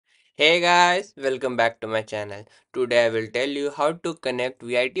Hey guys, welcome back to my channel. Today I will tell you how to connect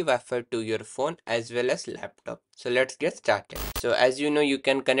VIT Wi-Fi to your phone as well as laptop. So let's get started. So as you know, you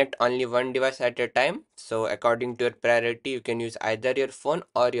can connect only one device at a time. So according to your priority, you can use either your phone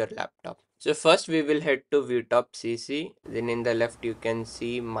or your laptop. So first we will head to VTop CC. Then in the left you can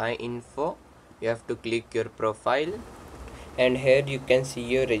see my info. You have to click your profile. And here you can see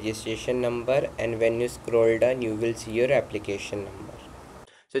your registration number, and when you scroll down you will see your application number.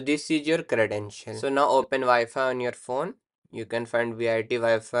 So this is your credential. So now open Wi-Fi on your phone. You can find VIT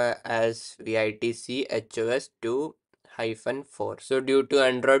Wi-Fi as VITC HOS 2-4. So due to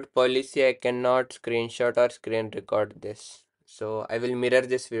Android policy, I cannot screenshot or screen record this. So I will mirror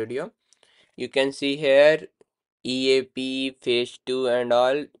this video. You can see here EAP, phase 2 and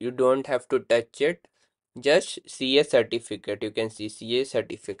all. You don't have to touch it. Just see a certificate. You can see CA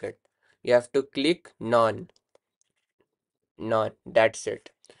certificate. You have to click none. None. That's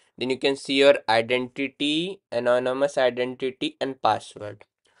it. Then you can see your identity, anonymous identity and password.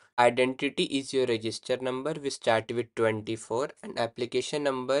 Identity is your register number which start with 24 and application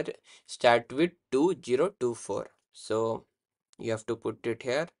number start with 2024. So you have to put it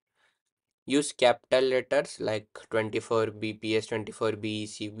here. Use capital letters like 24 BPS, 24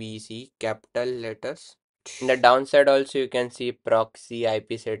 BEC, BEC, capital letters. In the downside also you can see proxy,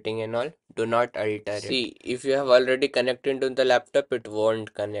 IP setting and all. Do not alter it. See, if you have already connected to the laptop, it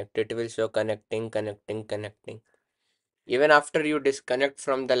won't connect. It will show connecting, connecting, connecting. Even after you disconnect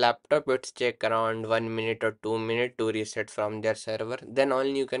from the laptop, it's take around 1 minute or 2 minutes to reset from their server. Then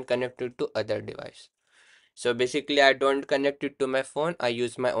only you can connect it to other device. So basically I don't connect it to my phone. I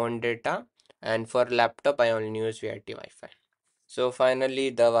use my own data, and for laptop I only use VIT Wi-Fi. So finally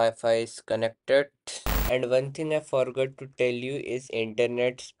the Wi-Fi is connected. And one thing I forgot to tell you is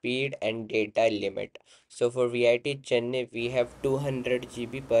internet speed and data limit. So for VIT Chennai we have 200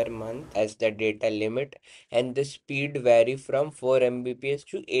 GB per month as the data limit, and the speed vary from 4 Mbps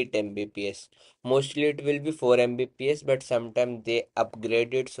to 8 Mbps. Mostly it will be 4 Mbps, but sometimes they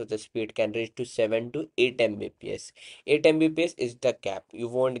upgrade it so the speed can reach to 7 to 8 Mbps. 8 Mbps is the cap. You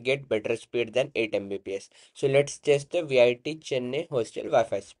won't get better speed than 8 Mbps. So let's test the VIT Chennai hostel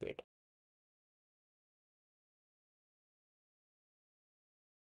Wi-Fi speed.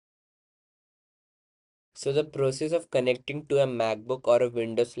 So the process of connecting to a MacBook or a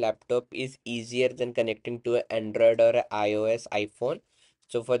Windows laptop is easier than connecting to an Android or a iOS iPhone.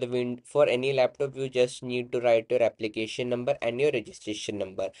 So for any laptop, you just need to write your application number and your registration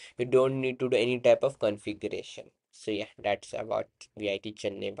number. You don't need to do any type of configuration. So yeah, that's about VIT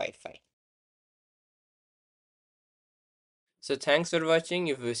Chennai Wi-Fi. So thanks for watching.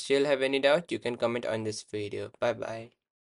 If you still have any doubt, you can comment on this video. Bye bye.